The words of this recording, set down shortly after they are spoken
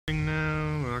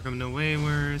Welcome to Way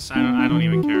Worse. I don't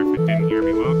even care if it didn't hear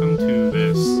me. Welcome to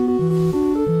this.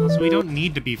 Also, we don't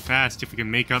need to be fast if we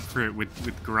can make up for it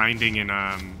with grinding and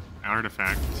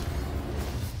artifact.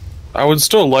 I would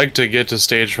still like to get to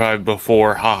stage 5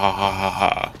 before ha ha ha ha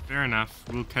ha. Fair enough.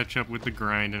 We'll catch up with the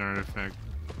grind and artifact.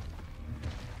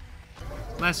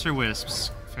 Lesser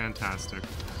wisps. Fantastic.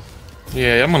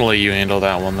 Yeah, I'm gonna let you handle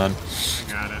that one then.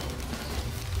 I got it.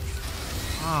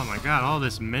 Oh my god, all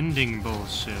this mending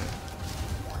bullshit.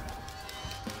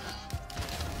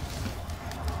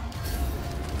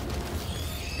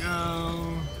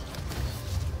 Go.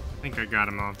 I think I got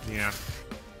him all. Yeah.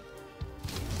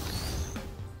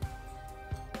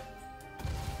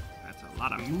 That's a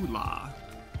lot of moolah.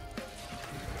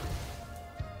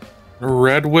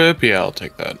 Red whip? Yeah, I'll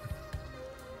take that.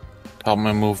 Help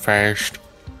me move fast.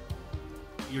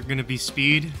 You're gonna be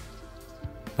speed?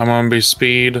 I'm gonna be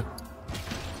speed.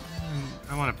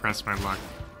 I want to press my luck.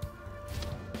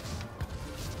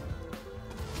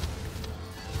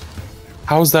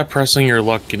 How is that pressing your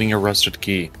luck getting a rusted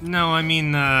key? No, I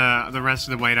mean the rest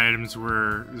of the white items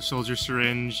were the soldier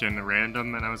syringe and the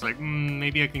random, and I was like,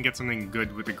 maybe I can get something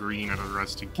good with the green out of the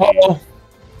rusted key. Oh,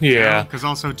 yeah. Because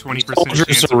also 20% Soldier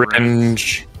chance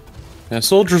syringe. Yeah,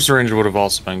 soldier syringe would have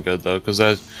also been good though, because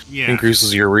that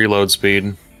increases your reload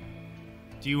speed.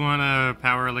 Do you want a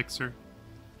power elixir?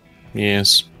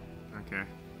 Yes. Okay.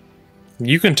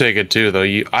 You can take it too, though.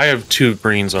 I have 2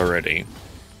 greens already.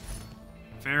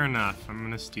 Fair enough. I'm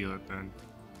gonna steal it then.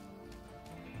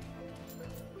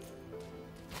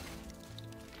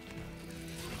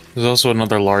 There's also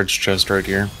another large chest right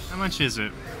here. How much is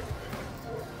it?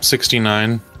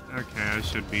 69. Okay, I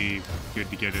should be good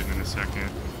to get it in a second.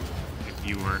 If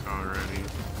you weren't already.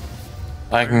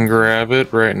 I can grab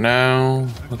it right now.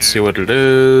 Okay. Let's see what it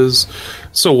is.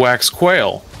 It's a wax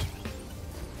quail.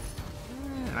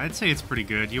 I'd say it's pretty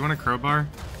good. You want a crowbar?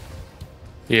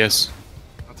 Yes.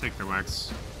 I'll take the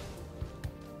wax.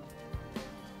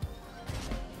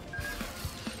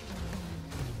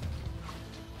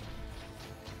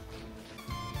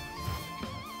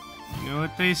 You know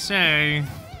what they say.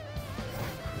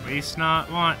 Waste not,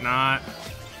 want not.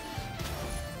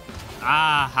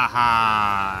 Ah ha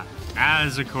ha.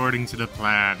 As according to the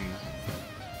plan.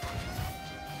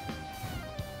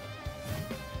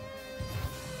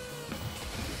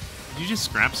 Did you just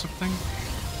scrap something?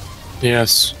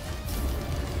 Yes.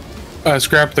 I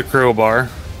scrapped the crowbar.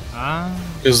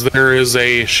 Because there is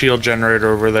a shield generator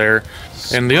over there.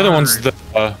 Smart. And the other one's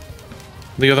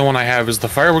the other one I have is the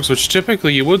fireworks, which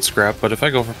typically you would scrap, but if I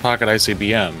go for pocket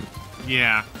ICBM...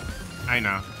 Yeah, I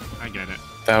know. I get it.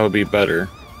 That would be better.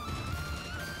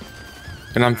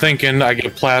 And I'm thinking I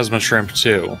get plasma shrimp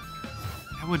too.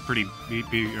 That would be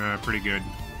pretty good.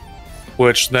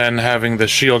 Which then having the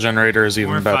shield generator is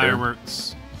even better. More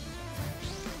fireworks.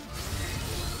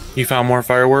 You found more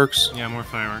fireworks? Yeah, more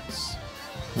fireworks.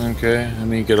 Okay, let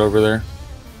me get over there.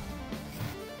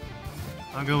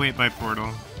 I'll go wait by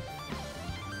portal.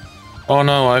 Oh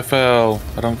no, I fell.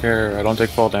 I don't care. I don't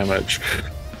take fall damage.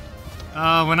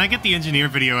 When I get the engineer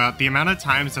video out, the amount of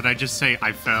times that I just say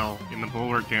I fell in the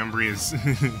Bulwark Gambri is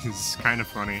kind of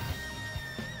funny.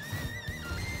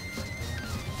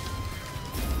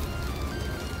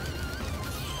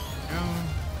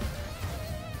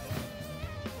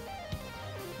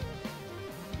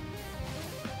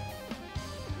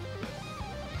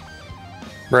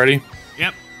 Ready?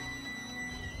 Yep.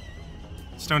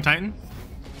 Stone Titan?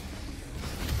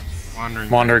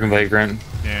 Wandering Vagrant.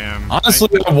 Damn. Honestly,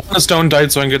 I want a Stone Titan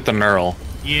so I can get the Knurl.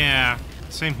 Yeah,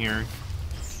 same here.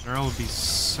 Knurl would be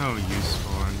so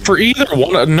useful. For either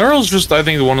one, Knurl's just, I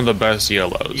think, one of the best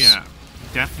yellows. Yeah,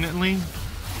 definitely.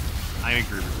 I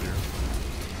agree with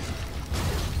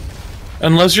you.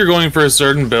 Unless you're going for a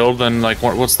certain build, then, like,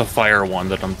 what's the fire one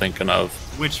that I'm thinking of?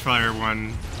 Which fire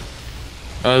one?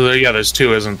 Yeah, there's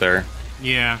 2, isn't there?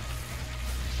 Yeah.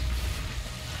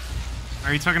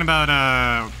 Are you talking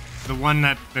about, the one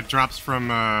that drops from,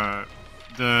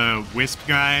 the Wisp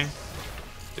guy?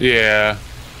 Yeah.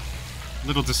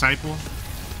 Little Disciple?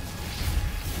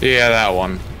 Yeah, that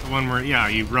one. The one where, yeah,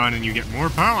 you run and you get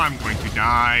more power. I'm going to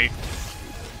die.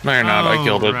 No, you're not. I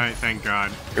killed it. Right, thank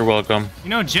God. You're welcome. You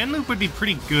know, Gen Loop would be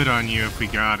pretty good on you if we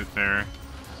got it there.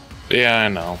 Yeah, I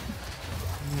know.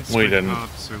 We didn't. Oh,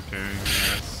 it's okay,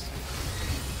 yes.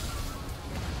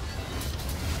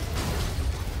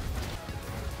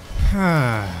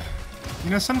 You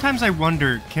know, sometimes I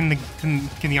wonder, can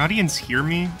the audience hear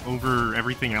me over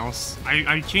everything else?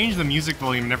 I changed the music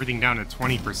volume and everything down to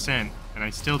 20%, and I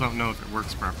still don't know if it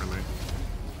works properly.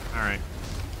 Alright.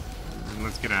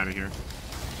 Let's get out of here.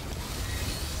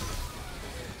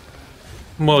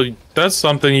 Well, that's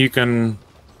something you can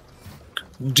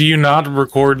Do you not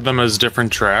record them as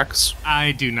different tracks?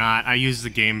 I do not. I use the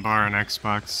game bar on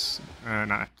Xbox.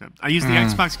 I use the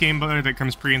Xbox game bar that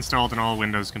comes pre-installed in all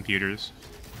Windows computers.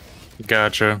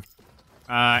 Gotcha.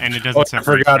 And it doesn't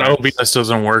separate. I forgot tracks. OBS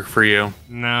doesn't work for you.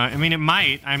 No, I mean, it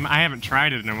might. I haven't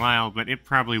tried it in a while, but it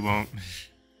probably won't.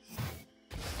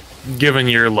 Given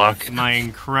your luck. My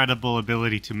incredible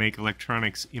ability to make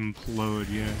electronics implode,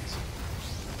 yes.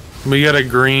 We got a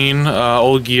green,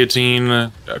 old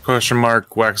guillotine, question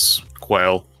mark, wax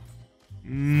quail.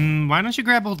 Why don't you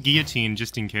grab old guillotine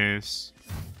just in case?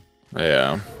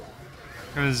 Yeah.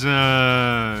 Because,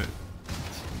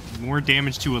 more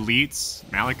damage to elites,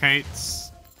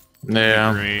 Malachites.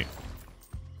 Yeah. Great.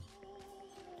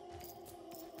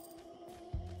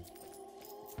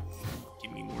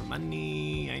 Give me more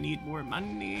money. I need more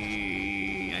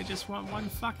money. I just want one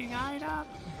fucking item.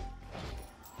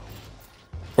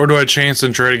 Or do I chance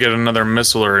and try to get another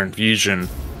missile or infusion?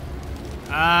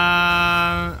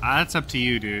 That's up to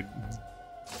you, dude.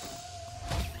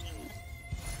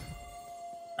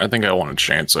 I think I want to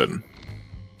chance it.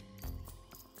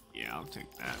 Yeah, I'll take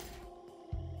that.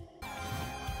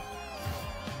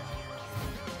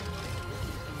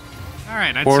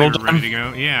 Alright, I'd say we're ready to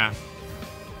go. Yeah.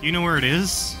 Do you know where it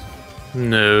is?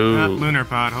 No. Lunar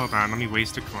pod. Hold on, let me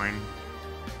waste a coin.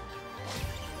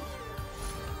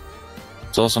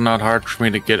 It's also not hard for me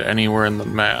to get anywhere in the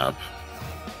map.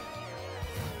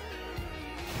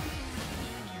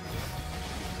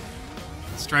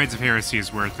 Strides of Heresy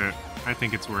is worth it. I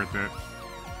think it's worth it.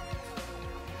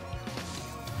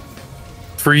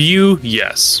 For you,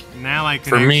 yes. Now I can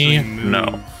For actually me, move.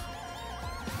 no.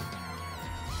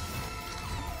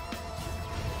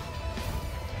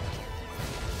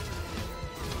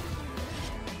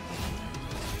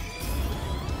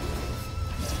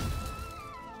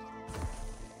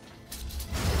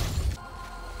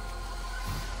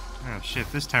 Oh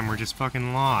shit, this time we're just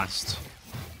fucking lost.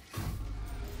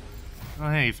 Oh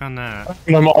hey, you found that.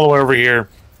 I'm all the way over here.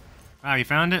 Oh, you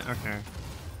found it? Okay.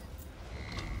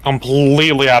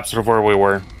 Completely opposite of where we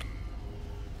were.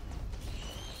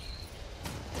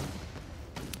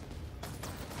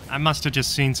 I must have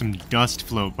just seen some dust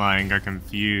float by and got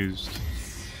confused.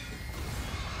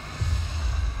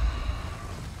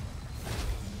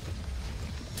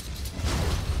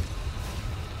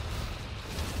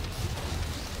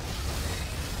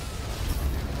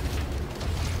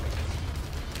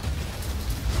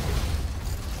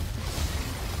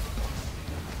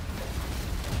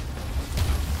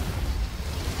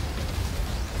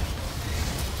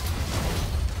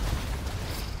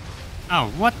 Oh,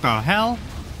 what the hell?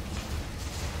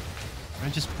 I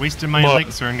just wasted my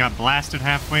elixir and got blasted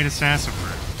halfway to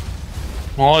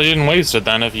Sassafras. Well, you didn't waste it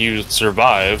then if you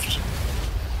survived.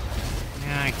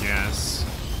 Yeah, I guess.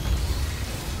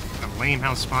 Kinda lame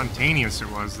how spontaneous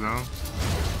it was, though.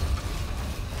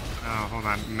 Oh, hold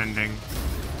on, mending.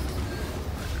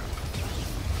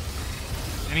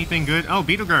 Anything good? Oh,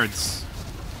 beetle guards!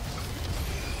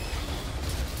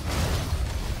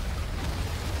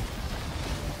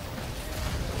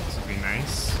 This would be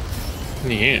nice.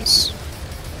 Yes.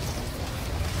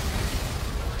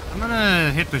 I'm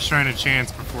gonna hit the Shrine of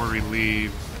Chance before we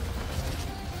leave.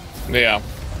 Yeah.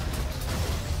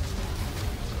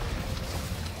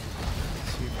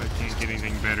 See if I can't get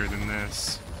anything better than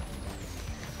this.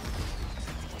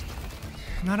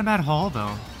 Not a bad haul,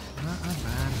 though. Not a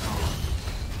bad haul.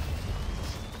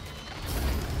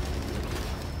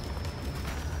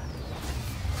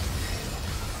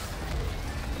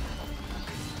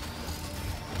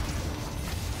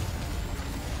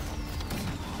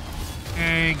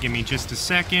 Okay, give me just a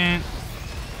second.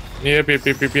 Yep. Oh,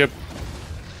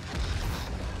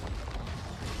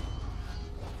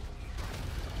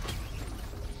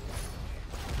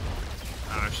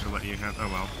 I should have let you have. Oh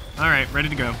well. Alright, ready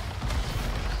to go.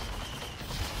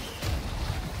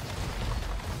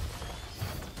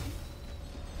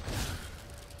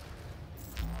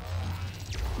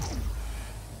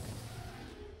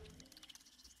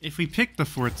 If we pick the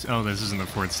fourth... Oh, this isn't the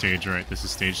fourth stage, right? This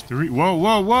is stage 3. Whoa,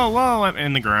 whoa, whoa, whoa! I'm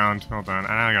in the ground. Hold on.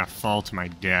 I gotta fall to my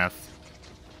death.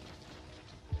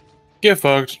 Get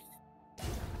fucked.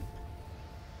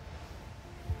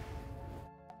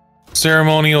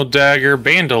 Ceremonial dagger,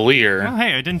 bandolier. Oh,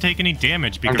 hey, I didn't take any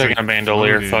damage because I'm taking a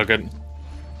bandolier, fuck it.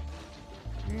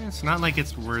 Yeah, it's not like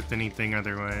it's worth anything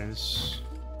otherwise.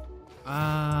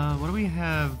 What do we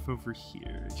have over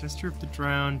here? Gesture of the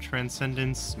Drowned,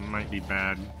 Transcendence might be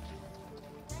bad.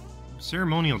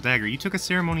 Ceremonial dagger. You took a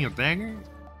ceremonial dagger?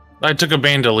 I took a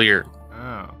bandolier. Oh.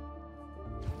 How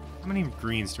many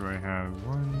greens do I have?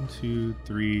 1, 2,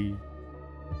 3,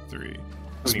 3.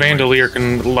 This bandolier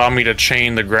can allow me to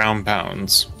chain the ground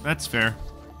pounds. That's fair.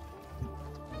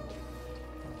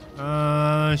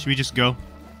 Should we just go?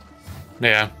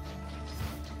 Yeah.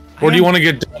 Or do you want to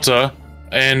get Delta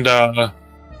and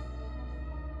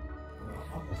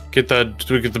get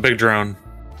the big drone?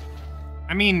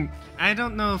 I mean, I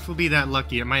don't know if we'll be that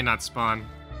lucky. It might not spawn.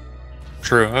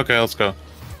 True. Okay, let's go.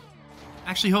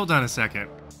 Actually, hold on a second.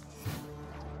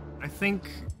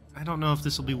 I don't know if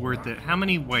this will be worth it. How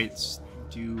many whites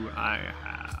do I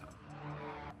have?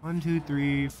 1, 2,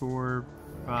 3, 4,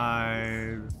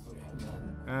 5.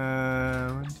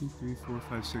 1, 2, 3, 4,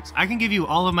 5, 6. I can give you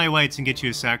all of my whites and get you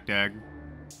a sack dag.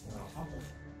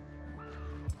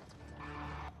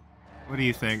 What do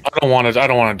you think? I don't want a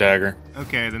dagger.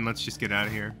 Okay, then let's just get out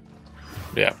of here.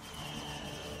 Yeah.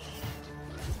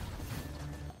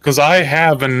 Because I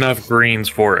have enough greens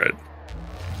for it.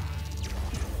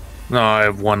 No, I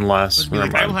have one less.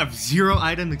 I will have 0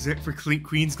 items except for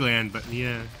Queen's Gland, but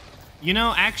yeah. You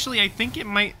know, actually, I think it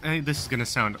might... this is gonna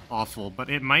sound awful, but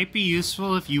it might be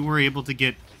useful if you were able to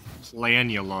get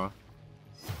Planula.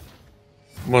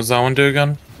 What does that one do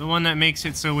again? The one that makes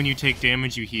it so when you take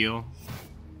damage, you heal.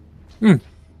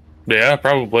 Yeah,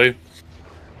 probably.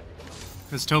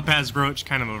 Because Topaz Brooch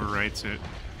kind of overwrites it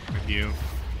with you.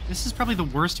 This is probably the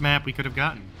worst map we could have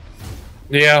gotten.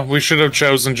 Yeah, we should have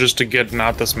chosen just to get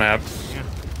not this map. Yeah.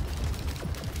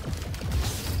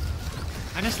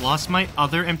 I just lost my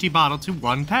other empty bottle to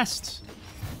 1 pest.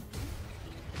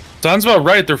 Sounds about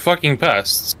right, they're fucking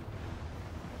pests.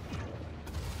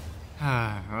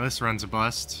 Well, this run's a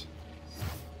bust.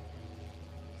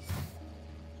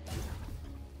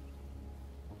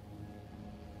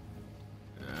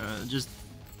 Just...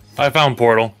 I found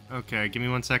portal. Okay, give me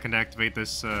 1 second to activate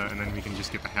this, and then we can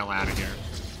just get the hell out of here.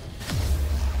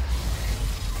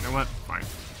 You know what? Fine.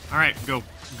 Alright, go.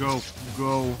 Go.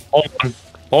 Go. Hold on.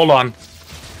 Hold on.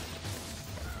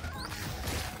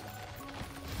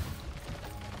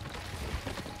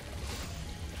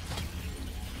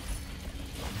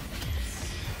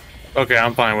 Okay,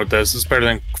 I'm fine with this. It's better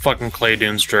than fucking Clay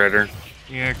Dune Strider.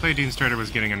 Yeah, Clay Dune Strider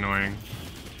was getting annoying.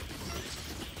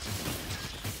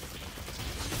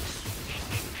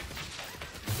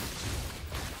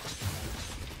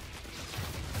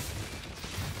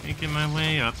 Making my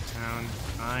way uptown.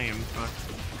 I am fucked.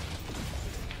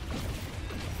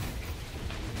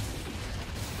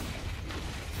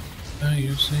 Now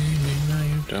you see me, now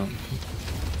you don't.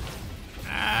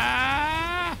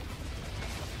 Ah!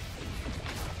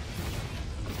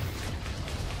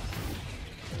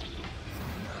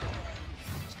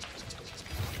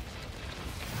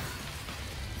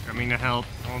 Coming to help.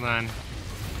 Hold on.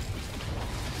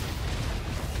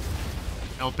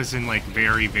 Help is in, like,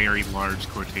 very, very large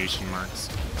quotation marks.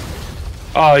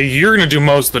 You're gonna do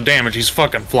most of the damage. He's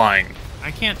fucking flying.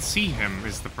 I can't see him,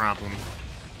 is the problem.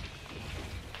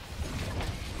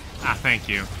 Ah, thank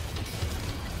you.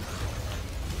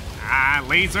 Ah,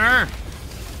 laser!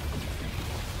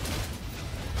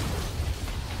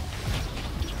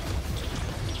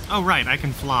 Oh, right, I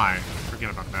can fly.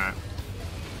 Forget about that.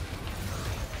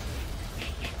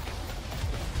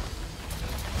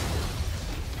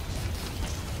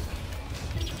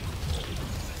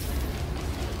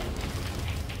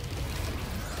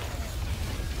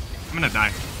 I'm gonna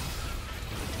die.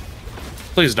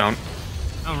 Please don't.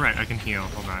 Oh, right, I can heal.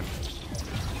 Hold on.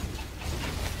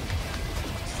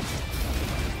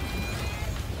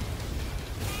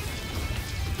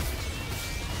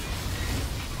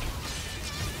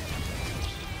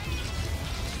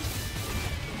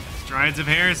 Strides of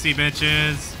Heresy,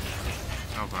 bitches!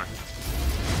 Oh, fuck.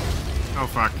 Oh,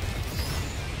 fuck.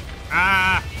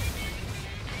 Ah!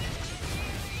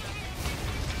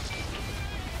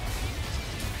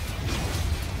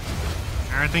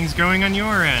 How are things going on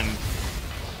your end?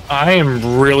 I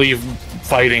am really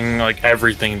fighting, like,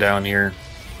 everything down here.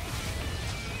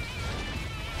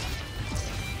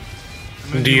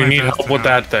 Do you need help with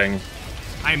that thing?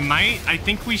 I might. I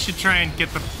think we should try and get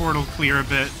the portal clear a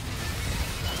bit.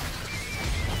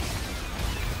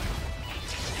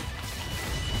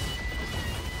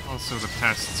 Also, the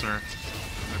pests are...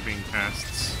 they're being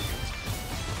pests.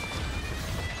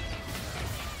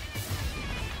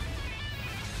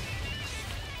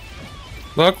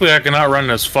 Luckily, I can outrun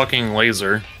this fucking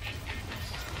laser.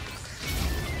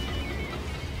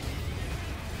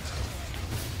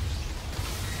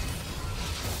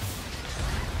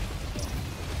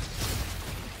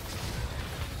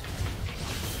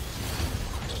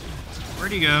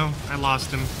 Where'd he go? I lost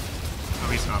him. Oh,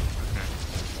 he's up. Okay.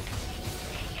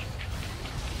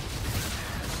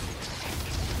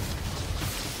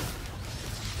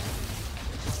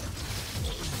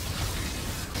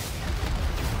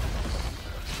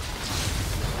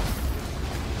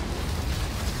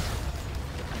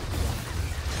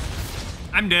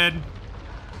 I'm dead.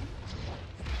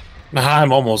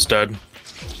 I'm almost dead.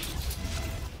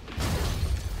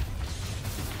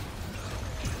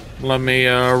 Let me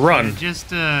run.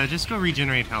 Yeah, just go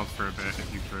regenerate health for a bit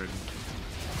if you could.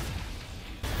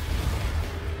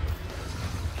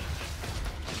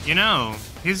 You know,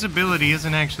 his ability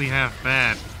isn't actually half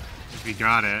bad if we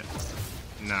got it.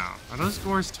 No. Are those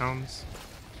Gore's tomes?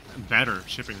 Better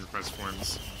shipping request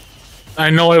forms. I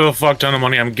know I have a fuck ton of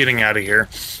money. I'm getting out of here.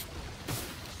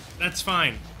 That's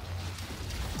fine.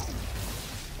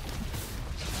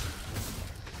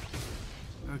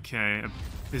 Okay,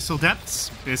 Abyssal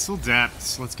Depths. Abyssal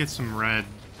Depths. Let's get some red.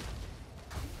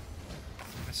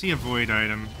 I see a void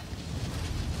item.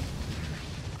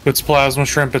 If it's plasma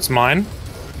shrimp, it's mine.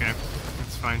 Okay,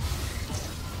 that's fine.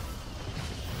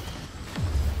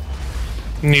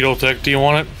 Needle tech, do you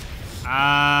want it?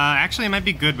 Actually, it might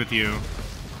be good with you.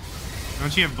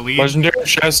 Don't you have bleed? Legendary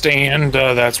chest and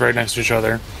that's right next to each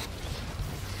other.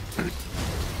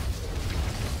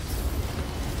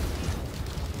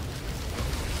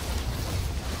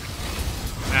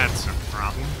 That's a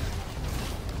problem.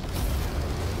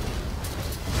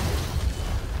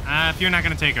 If you're not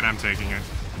gonna take it, I'm taking it.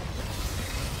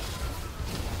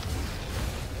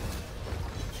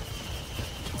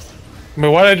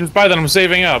 But why did I just buy that? I'm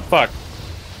saving up. Fuck.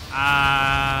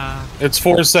 It's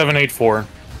 4784.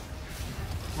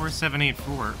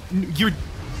 4784. You're.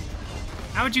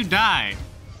 How would you die?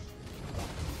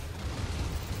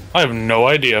 I have no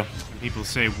idea. When people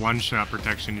say one-shot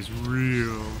protection is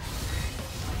real.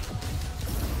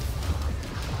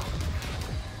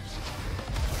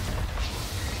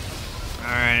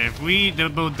 Alright, if we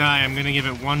both die, I'm gonna give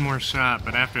it one more shot,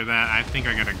 but after that, I think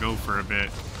I gotta go for a bit.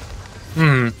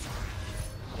 Hmm.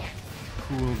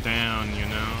 Cool down, you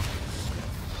know?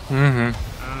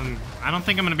 Mm-hmm. I don't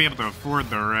think I'm gonna be able to afford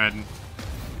the red.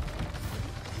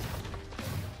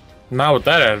 Not with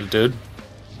that attitude.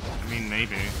 I mean,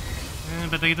 maybe.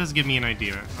 But it does give me an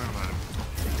idea. Hold on.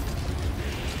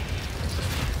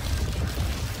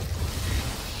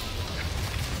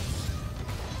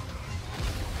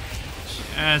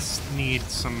 Just need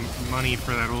some money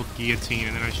for that old guillotine,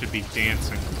 and then I should be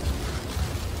dancing.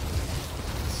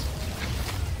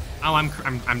 Oh, I'm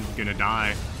gonna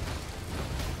die.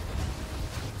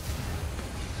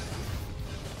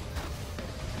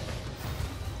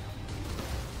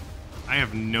 I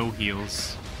have no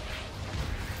heals.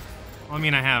 Well, I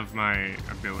mean, I have my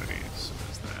abilities. So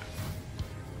there's that.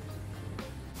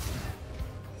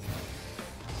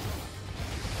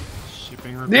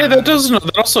 Shipping Yeah,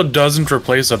 that also doesn't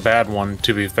replace a bad one,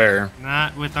 to be fair.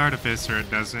 Not with Artificer, it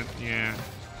doesn't. Yeah.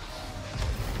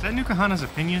 Is that Nukahana's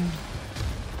opinion?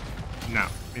 No,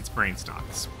 it's brain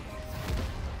stocks.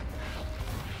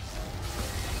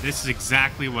 This is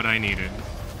exactly what I needed.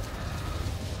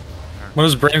 What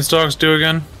does brain stocks do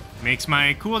again? Makes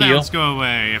my cooldowns go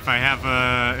away if I have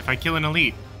if I kill an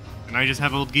elite, and I just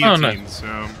have old guillotine. Oh, nice.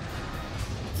 So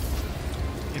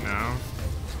you know.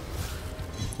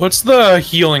 What's the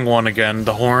healing one again?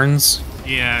 The horns?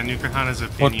 Yeah, Nukahana's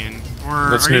opinion. Or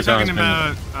are That's you talking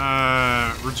opinion.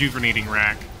 about rejuvenating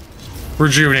rack?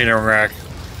 Rejuvenating rack.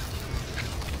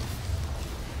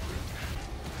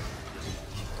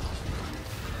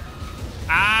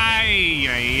 Ay,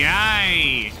 ay,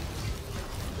 ay.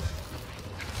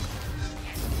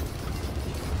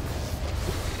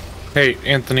 Hey,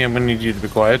 Anthony, I'm gonna need you to be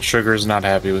quiet. Sugar is not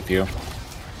happy with you.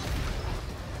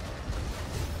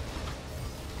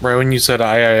 Right when you said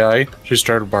aye, she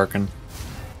started barking.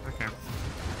 Okay.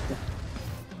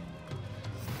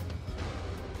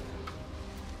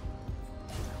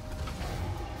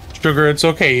 Sugar, it's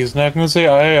okay. He's not gonna say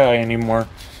aye anymore.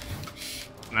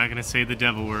 I'm not gonna say the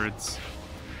devil words.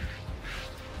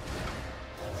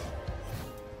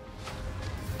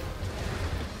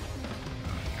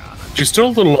 She's still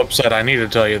a little upset, I need to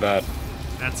tell you that.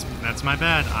 That's my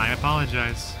bad. I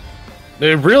apologize.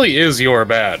 It really is your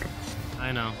bad.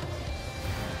 I know.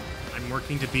 I'm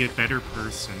working to be a better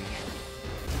person.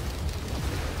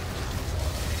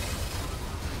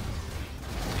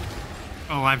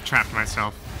 Oh, I've trapped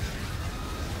myself.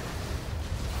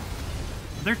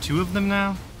 Are there two of them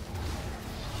now?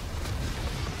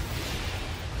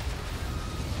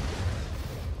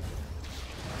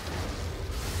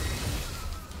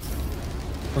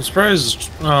 I'm surprised.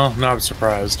 Well, not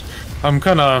surprised. It's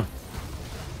kinda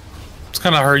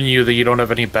hurting you that you don't have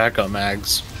any backup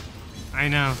mags. I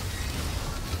know.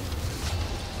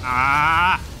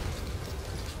 Ah!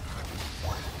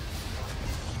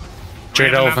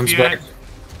 Jade Elephant's yet?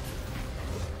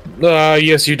 back.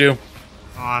 Yes, you do.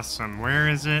 Awesome. Where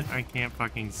is it? I can't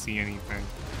fucking see anything.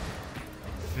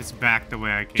 It's back the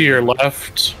way I came. To your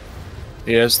left.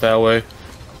 Yes, that way.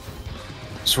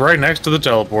 It's right next to the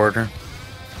teleporter.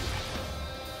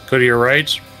 Go to your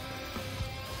right.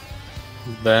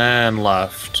 Then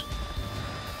left.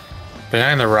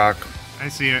 Behind the rock. I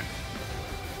see it.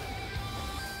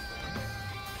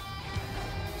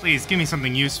 Please, give me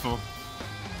something useful.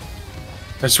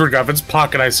 I swear to God, if it's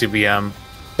pocket ICBM.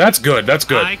 That's good, that's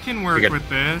good. I can work with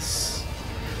this.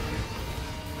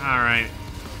 Alright.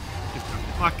 Get the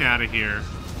fuck out of here.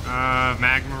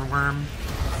 Magma worm.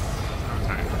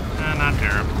 Okay. Not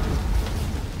terrible.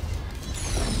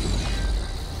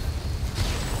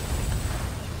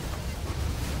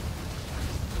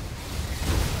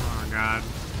 Oh god.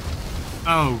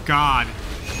 Oh god.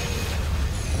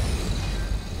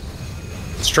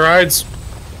 Strides.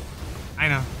 I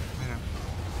know.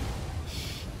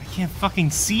 I can't fucking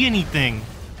see anything.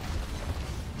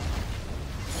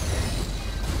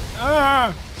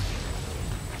 Ah!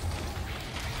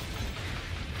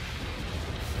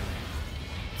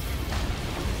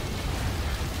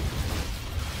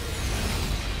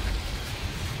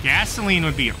 Gasoline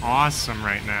would be awesome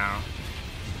right now.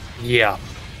 Yeah.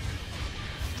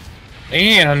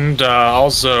 And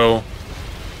also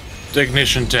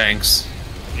ignition tanks.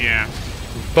 Yeah.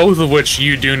 Both of which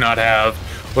you do not have,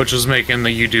 which is making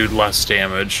the U-Dude less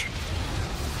damage.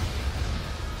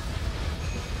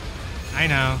 I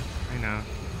know.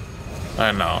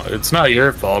 I know. It's not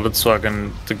your fault, it's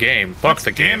fucking the game. Fuck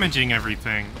the game. Damaging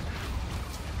everything.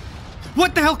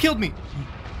 What the hell killed me?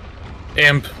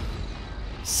 Imp.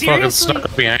 Seriously? Fucking stuck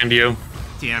up behind you.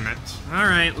 Damn it.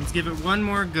 Alright, let's give it one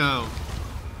more go.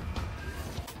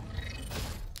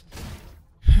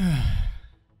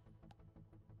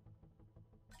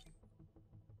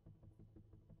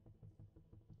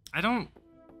 I don't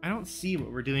see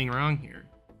what we're doing wrong here.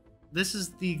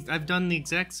 I've done the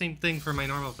exact same thing for my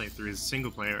normal playthrough as single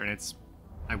player, and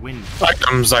I win.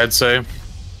 Items, I'd say.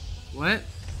 What?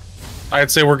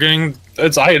 I'd say we're getting,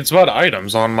 it's about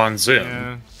items on Monsoon.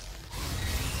 Yeah.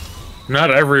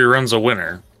 Not every run's a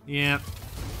winner. Yep.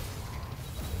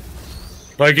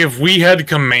 Like, if we had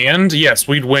command, yes,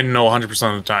 we'd win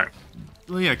 100% of the time.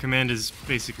 Well, yeah, command is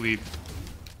basically...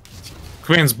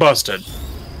 Command's busted.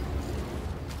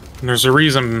 And there's a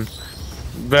reason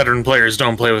veteran players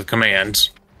don't play with command.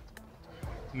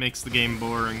 Makes the game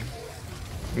boring.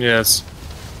 Yes.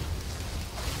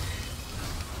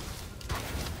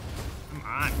 Come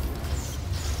on.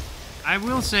 I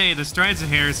will say the Strides of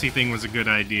Heresy thing was a good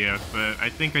idea, but I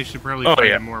think I should probably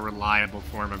find a more reliable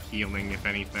form of healing, if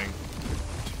anything.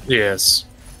 Yes.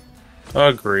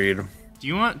 Agreed. Do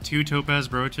you want 2 topaz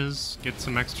brooches? Get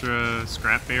some extra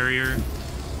scrap barrier?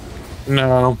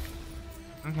 No.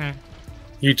 Okay.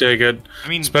 You take it. I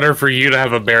mean, it's better for you to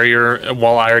have a barrier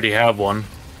while I already have one.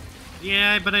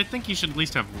 Yeah, but I think you should at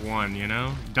least have one, you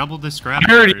know? Double the scrap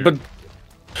barrier. But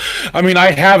I mean,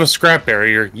 I have a scrap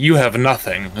barrier. You have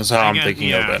nothing, is how I'm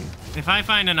thinking of it. If I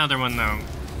find another one, though,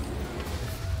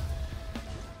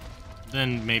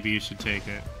 then maybe you should take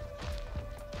it.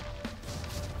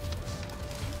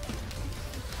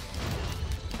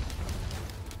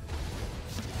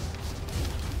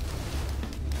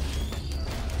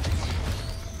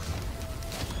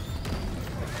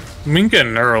 We can get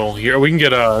an Earl here. We can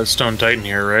get a Stone Titan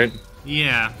here, right?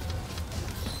 Yeah.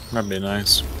 That'd be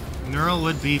nice. Neural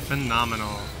would be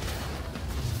phenomenal.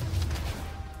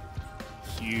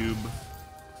 Cube.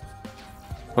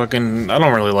 Fucking, I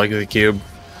don't really like the cube.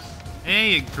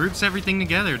 Hey, it groups everything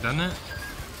together, doesn't it?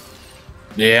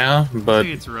 Yeah, but...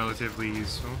 it's relatively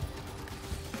useful.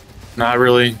 Not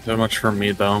really that much for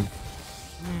me, though.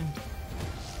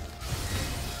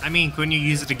 I mean, couldn't you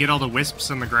use it to get all the wisps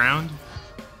on the ground?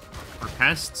 Or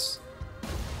pests?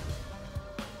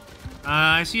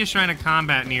 I see a Shrine of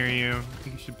Combat near you. I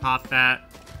think you should pop that.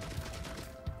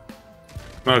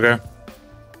 Okay.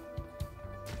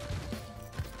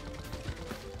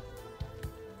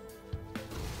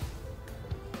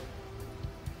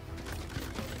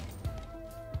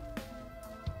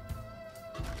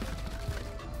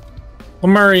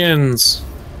 Lemurians!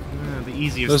 The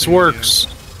easiest This thing works.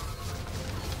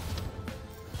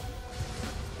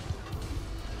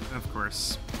 Of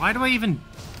course. Why do I even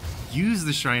use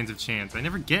the Shrines of Chance? I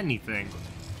never get anything.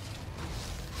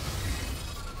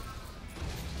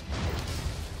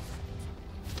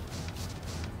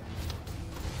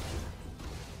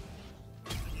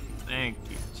 Thank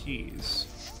you, jeez.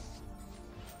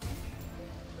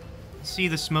 See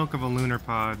the smoke of a lunar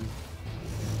pod.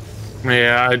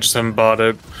 Yeah, I just haven't bought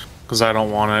it, because I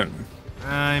don't want it.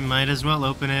 I might as well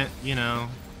open it, you know.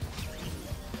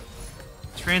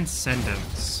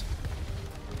 Transcendence.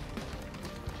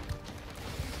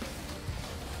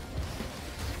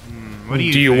 What do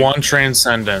you think? want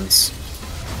Transcendence?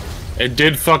 It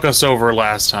did fuck us over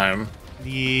last time.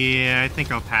 Yeah, I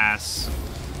think I'll pass.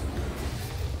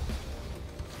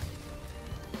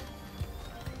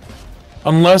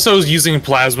 Unless I was using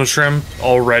Plasma Shrimp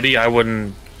already, I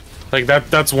wouldn't... Like,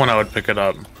 that's when I would pick it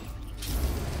up.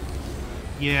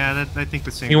 Yeah, I think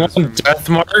the same. You want Death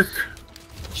Mark?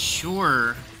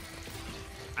 Sure.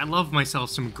 I love myself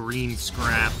some green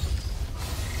scrap.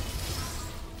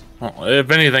 Well, if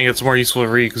anything, it's more useful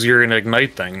for you because you're gonna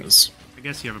ignite things. I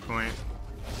guess you have a point.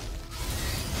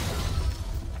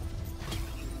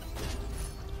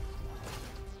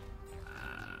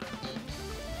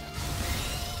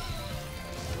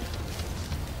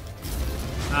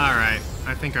 Alright,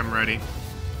 I think I'm ready.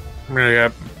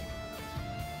 Yep.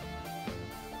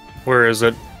 Where is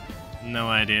it? No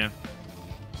idea.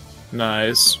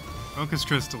 Nice. Focus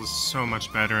Crystal is so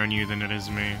much better on you than it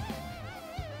is me.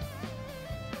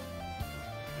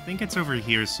 I think it's over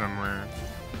here somewhere.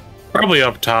 Probably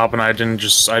up top, and I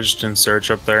just didn't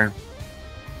search up there.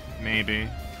 Maybe.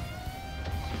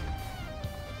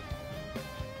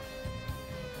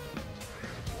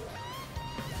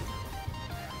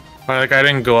 Like, I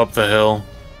didn't go up the hill.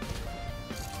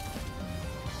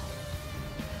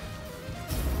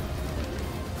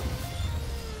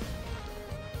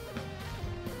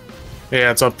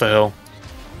 Yeah, it's up the hill.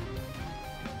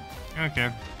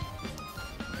 Okay.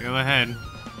 Go ahead.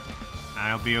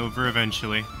 I'll be over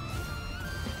eventually.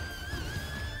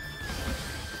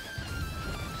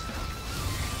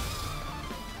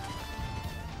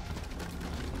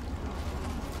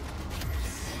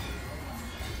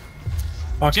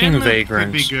 Fucking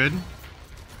Vagrant. Could be good.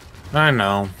 I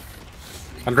know.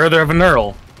 I'd rather have a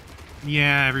Knurl.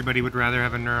 Yeah, everybody would rather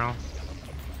have a Knurl.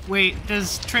 Wait,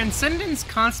 does Transcendence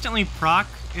constantly proc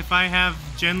if I have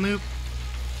Gen Loop?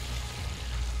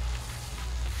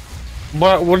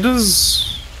 What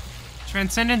does...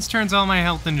 Transcendence turns all my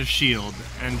health into shield,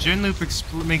 and Gen Loop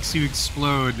makes you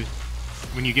explode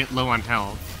when you get low on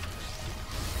health.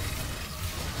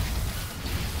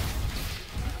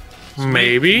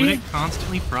 Maybe? Would it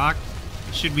constantly proc?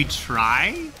 Should we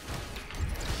try?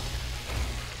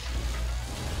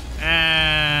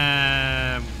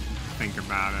 Think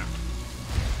about it.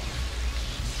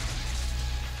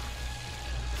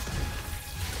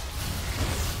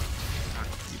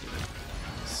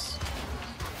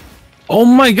 Oh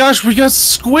my gosh, we got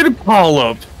Squid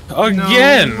Polyp!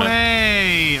 Again! No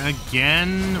way!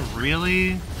 Again?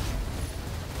 Really?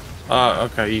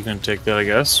 Okay, you can take that, I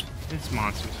guess. It's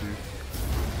Monster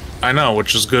Tooth. I know,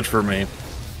 which is good for me.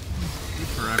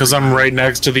 Because I'm right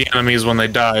next to the enemies when they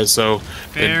die, so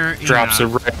Fair it drops it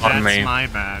enough. right on me. That's my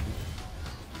bad.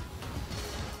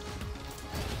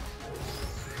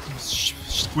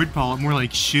 Squid Polyp, more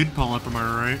like Shid Polyp, am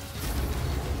I right?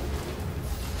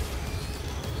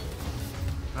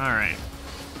 Alright.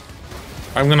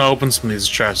 I'm gonna open some of these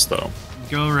chests, though.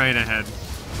 Go right ahead.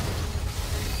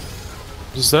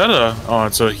 Is that a... Oh,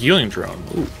 it's a healing drone.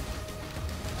 Ooh.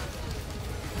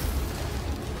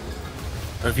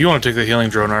 If you want to take the healing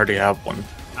drone, I already have one.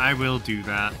 I will do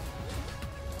that.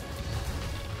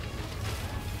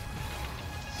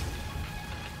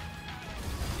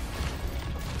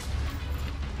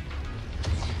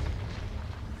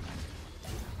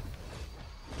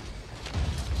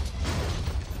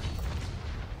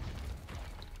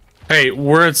 Hey,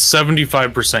 we're at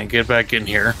 75%. Get back in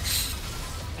here.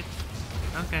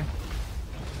 Okay.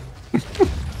 I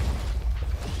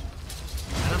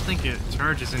don't think it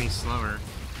charges any slower.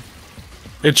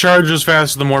 It charges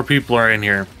faster the more people are in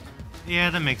here. Yeah,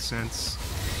 that makes sense.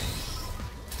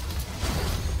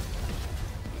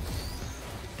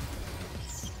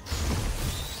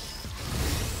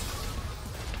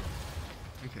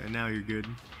 Okay, now you're good.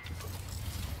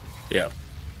 Yeah.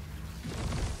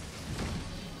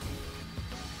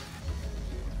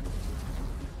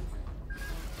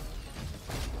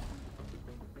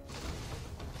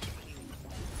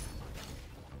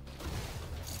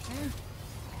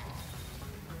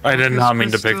 I did not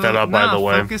mean to pick that up, by the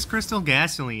way. Focus Crystal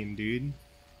Gasoline, dude.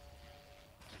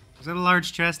 Is that a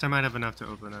large chest? I might have enough to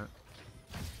open it.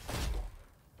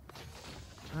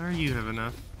 Or you have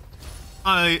enough.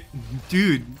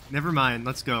 Dude, never mind.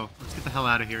 Let's go. Let's get the hell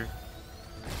out of here.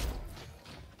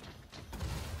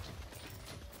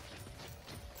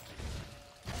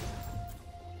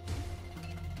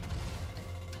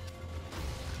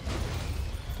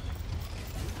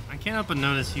 I can't help but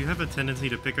notice you have a tendency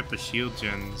to pick up the shield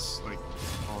gens, like,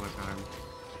 all the time.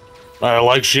 I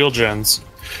like shield gens,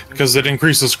 because it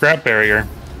increases scrap barrier.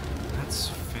 That's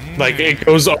fair. Like, it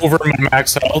goes over my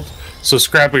max health, so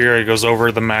scrap barrier goes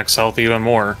over the max health even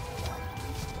more.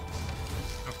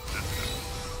 Oh, that's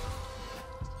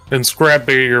And scrap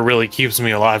barrier really keeps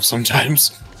me alive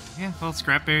sometimes. Yeah, well,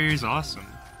 scrap barrier is awesome.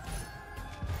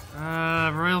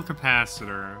 Royal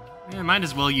capacitor. Yeah, might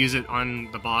as well use it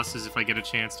on the bosses if I get a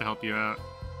chance to help you out.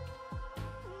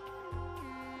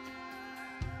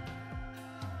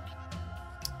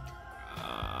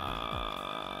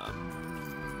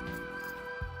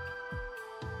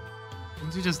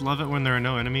 Don't you just love it when there are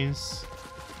no enemies?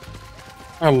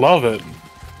 I love it.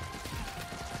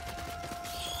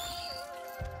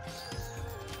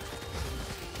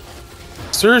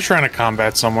 Sir's trying to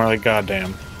combat somewhere, like,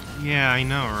 goddamn. Yeah, I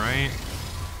know, right?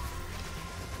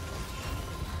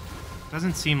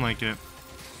 Doesn't seem like it.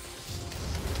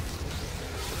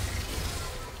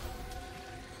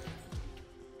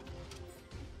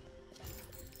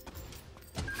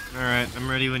 Alright, I'm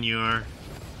ready when you are.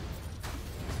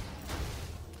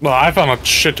 Well, I found a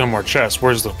shit ton more chests.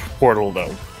 Where's the portal,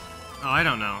 though? Oh, I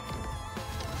don't know.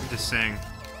 I'm just saying.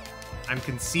 I'm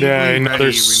conceivably yeah, another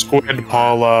ready squid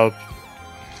polyp.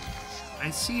 I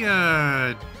see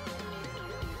a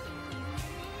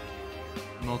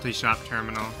multi-shop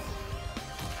terminal.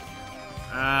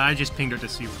 I just pinged it to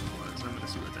see what it was. I'm gonna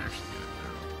see what's actually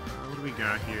good. What do we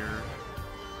got here?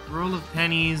 Roll of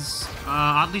pennies.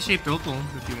 Oddly shaped opal,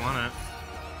 if you want it.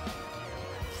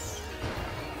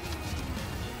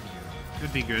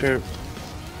 Could be good. Okay.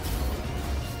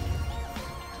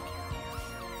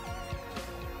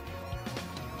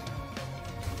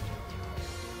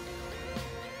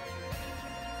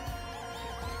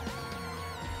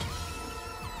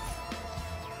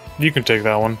 You can take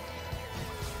that one.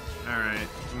 Alright,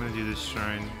 I'm gonna do this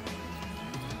shrine.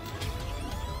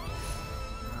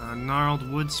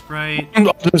 Gnarled wood sprite.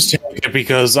 I'll just take it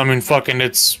because, I mean, fucking,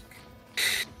 it's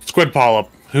squid polyp.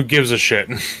 Who gives a shit?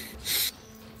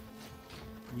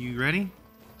 You ready?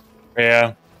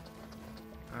 Yeah.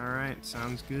 Alright,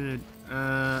 sounds good.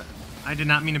 I did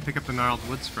not mean to pick up the gnarled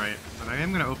wood sprite, but I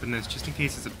am gonna open this just in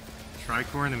case it's a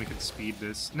tricore and then we can speed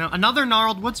this. No, another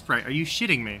gnarled wood sprite! Are you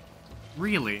shitting me?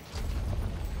 Really?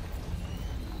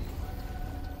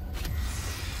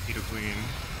 Keto Queen.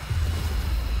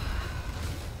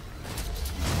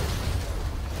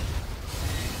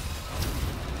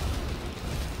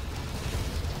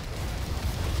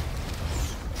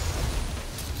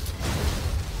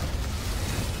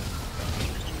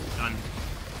 Done.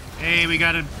 Hey, we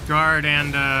got a guard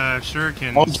and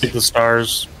shurikens. I'll take the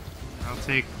stars. I'll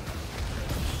take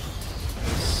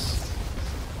this.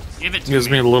 Give it to Gives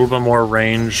me a little bit more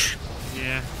range.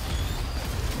 Yeah.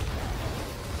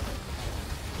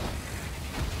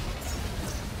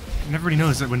 And everybody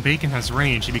knows that when Bacon has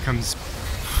range, he becomes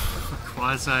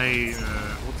quasi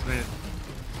ultimate.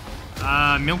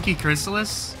 Milky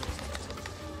Chrysalis?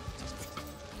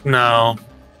 No.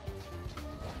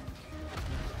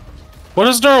 What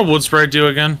does Gnarled Wood Sprite do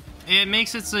again? It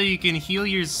makes it so you can heal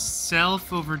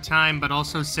yourself over time, but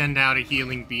also send out a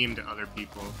healing beam to other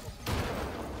people.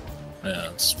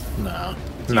 Yeah, it's... Nah.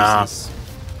 It's Nah. useless.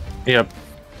 Yep.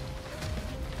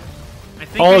 I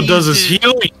think All I it does is used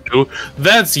heal you.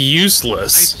 That's I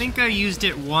useless. think I used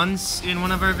it once in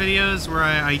one of our videos where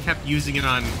I kept using it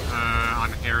on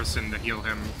Harrison to heal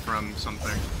him from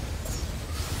something.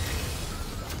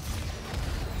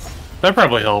 That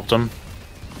probably helped him.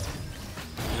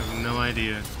 I have no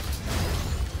idea.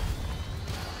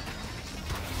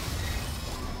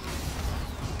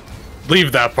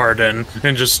 Leave that part in,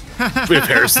 and just if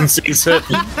Harrison sees it.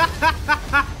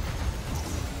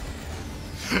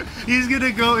 He's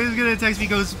gonna text me,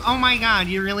 goes, "Oh my god,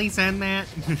 you really said that?"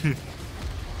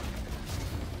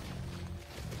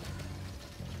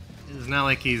 It's not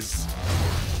like he's...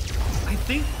 I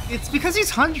think it's because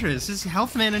he's Huntress. His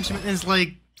health management is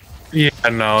like... Yeah,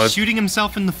 no. shooting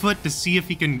himself in the foot to see if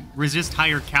he can resist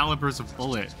higher calibers of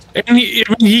bullet. And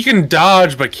he can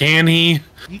dodge, but can he?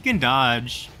 He can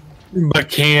dodge. But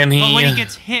can he? But when he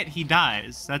gets hit, he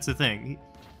dies. That's the thing.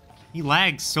 He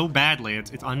lags so badly,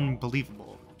 it's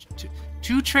unbelievable.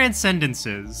 Two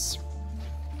transcendences.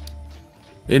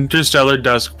 Interstellar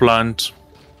Dusk Blunt.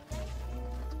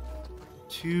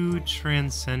 Two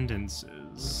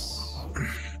transcendences.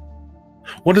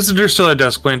 What does Interstellar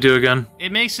Dusk Blunt do again?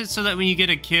 It makes it so that when you get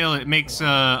a kill, it makes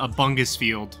a bungus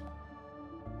field.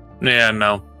 Yeah,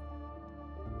 no.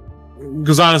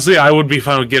 Because honestly, I would be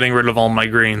fine with getting rid of all my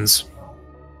greens.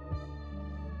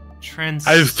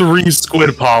 I have 3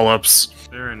 squid polyps.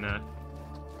 Fair enough.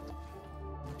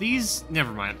 These...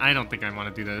 Never mind. I don't think I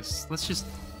want to do this. Let's just...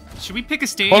 Should we pick a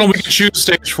stage? Hold on, we can choose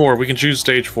stage 4. We can choose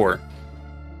stage 4.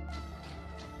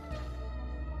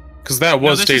 Because that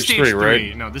was stage 3,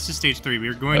 right? No, this is stage 3. We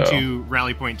were going to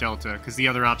Rally Point Delta, because the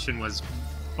other option was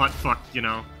butt fuck, you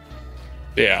know.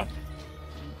 Yeah.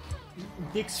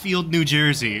 Dixfield, New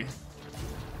Jersey.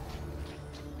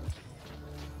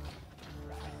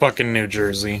 Fucking New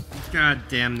Jersey.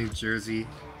 Goddamn New Jersey.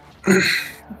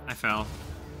 I fell.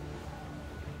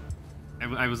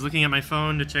 I was looking at my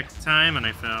phone to check the time, and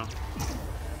I fell.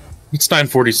 It's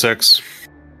 9:46.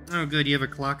 Oh, good. You have a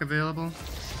clock available?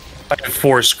 I have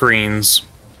 4 screens.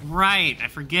 Right, I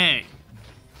forget.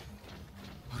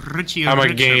 I'm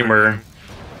a gamer.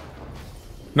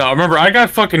 No, remember, I got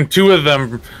fucking 2 of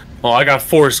them. Well, I got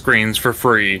 4 screens for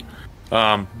free.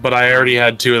 But I already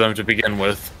had 2 of them to begin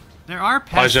with. There are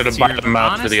pests I should have bought them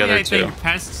out for the other 2. I think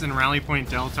pests in Rally Point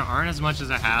Delta aren't as much as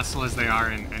a hassle as they are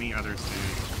in any other stage.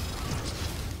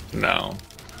 No.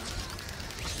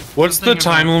 What's the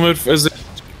time limit? Is it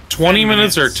 20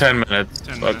 minutes or 10 minutes?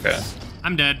 10 minutes. Okay.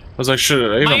 I'm dead. I was like,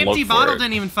 should I even My look empty for bottle it?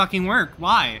 didn't even fucking work.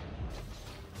 Why?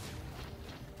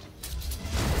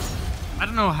 I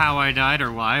don't know how I died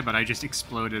or why, but I just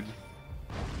exploded.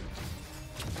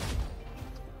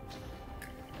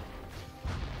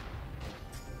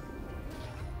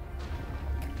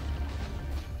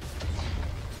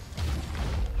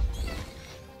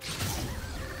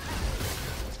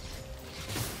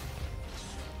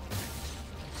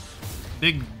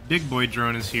 Big boy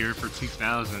drone is here for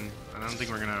 2,000. I don't think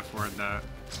we're gonna afford that.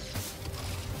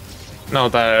 No,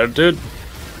 dude.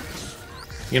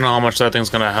 You know how much that thing's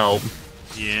gonna help.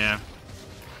 Yeah.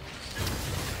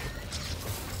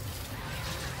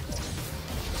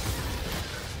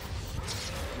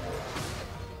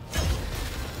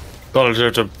 Thought I'd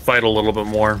have to fight a little bit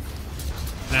more.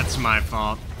 That's my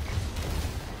fault.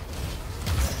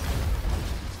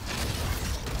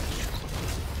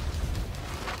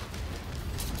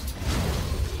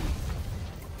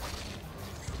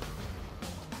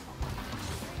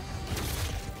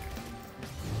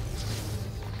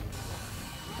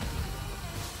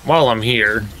 While I'm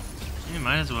here. You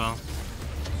might as well.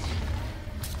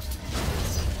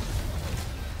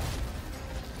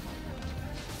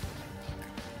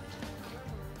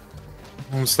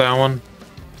 What's that one?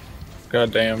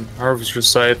 Goddamn. Harvester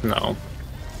Scythe? No.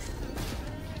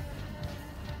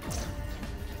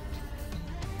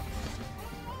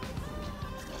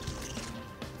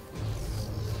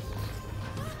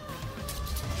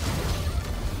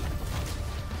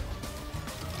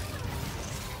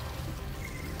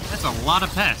 That's a lot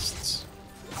of pests.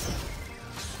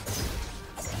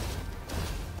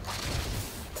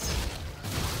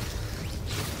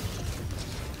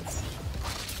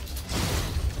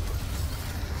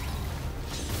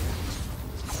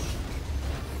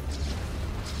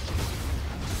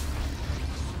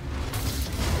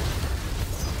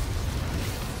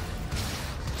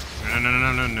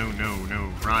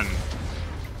 No, run.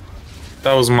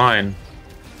 That was mine.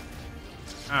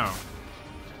 Oh.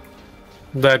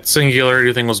 That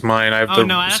singularity thing was mine. I have the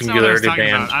no, that's singularity not what I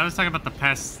was talking band. about. I was talking about the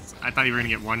pests. I thought you were gonna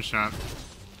get one shot.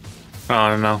 Oh, I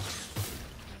don't know.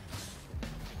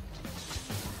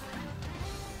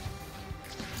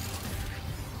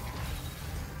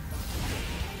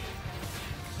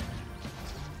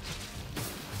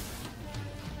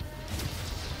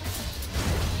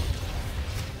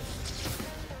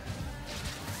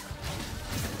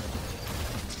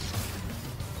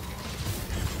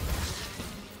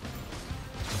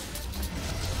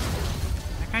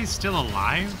 That guy's still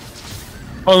alive?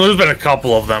 Oh, there's been a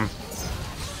couple of them.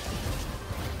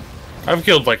 I've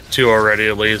killed like 2 already,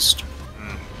 at least.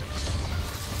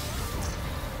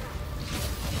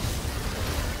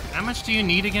 How much do you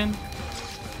need again?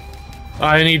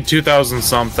 I need 2,000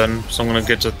 something, so I'm gonna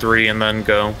get to 3 and then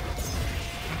go.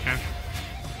 Okay.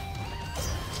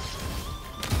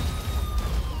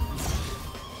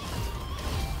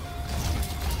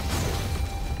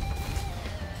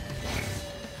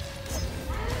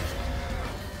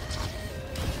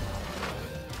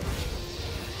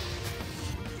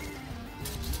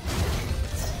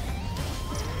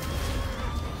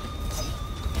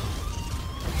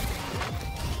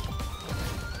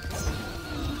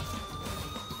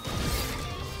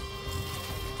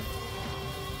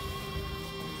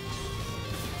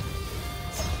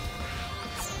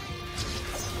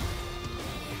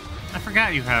 I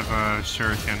forgot you have a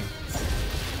shuriken.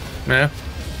 Yeah.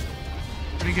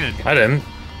 Pretty good. I didn't.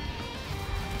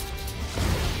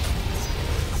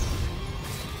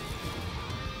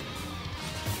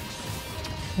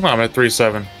 Oh, I'm at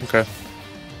 3-7. Okay.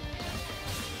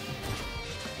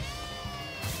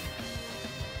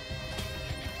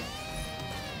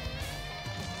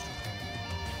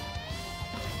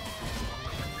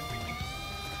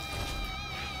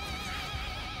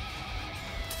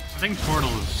 I think Portal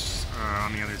is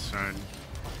on the other side.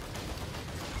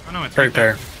 Oh no, it's Right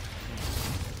there.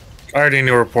 I already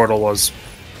knew where Portal was.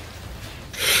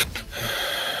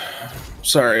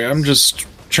 Sorry, I'm just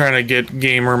trying to get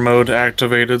gamer mode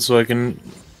activated so I can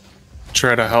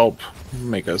try to help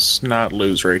make us not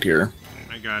lose right here.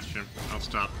 I got you. I'll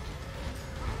stop.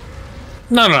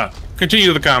 No.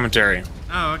 Continue the commentary.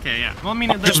 Oh, okay, yeah. Well, I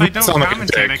mean, if I don't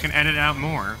commentate, I can edit out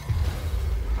more.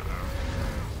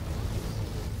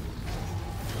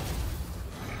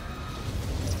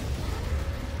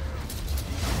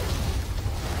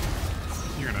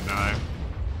 You're gonna die.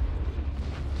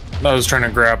 I was trying to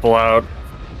grapple out.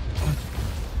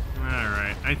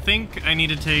 Alright, I think I need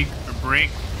to take a break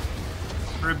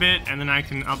for a bit, and then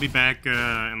I'll be back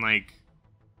in like